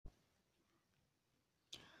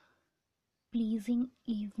pleasing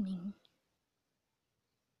evening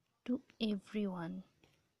to everyone.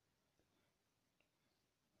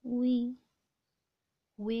 We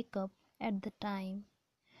wake up at the time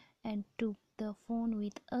and took the phone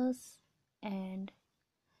with us and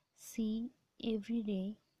see every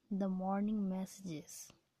day the morning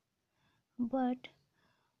messages. But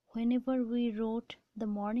whenever we wrote the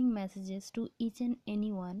morning messages to each and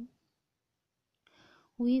anyone,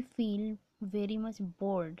 we feel very much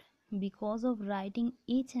bored because of writing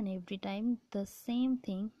each and every time the same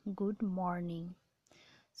thing, good morning.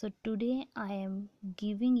 So today I am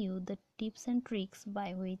giving you the tips and tricks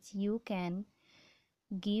by which you can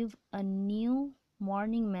give a new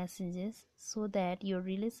morning messages so that your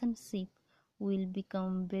relationship will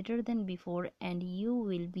become better than before and you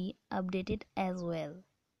will be updated as well.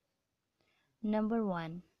 Number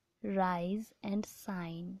 1, rise and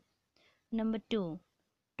shine. Number 2,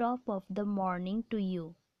 top of the morning to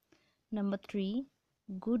you. Number 3,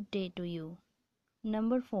 good day to you.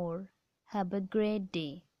 Number 4, have a great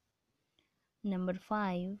day. Number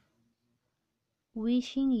 5,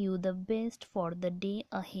 wishing you the best for the day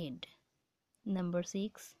ahead. Number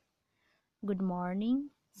 6, good morning,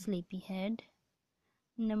 sleepyhead.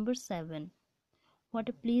 Number 7, what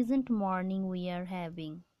a pleasant morning we are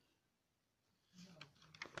having.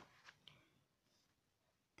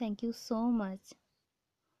 Thank you so much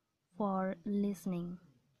for listening.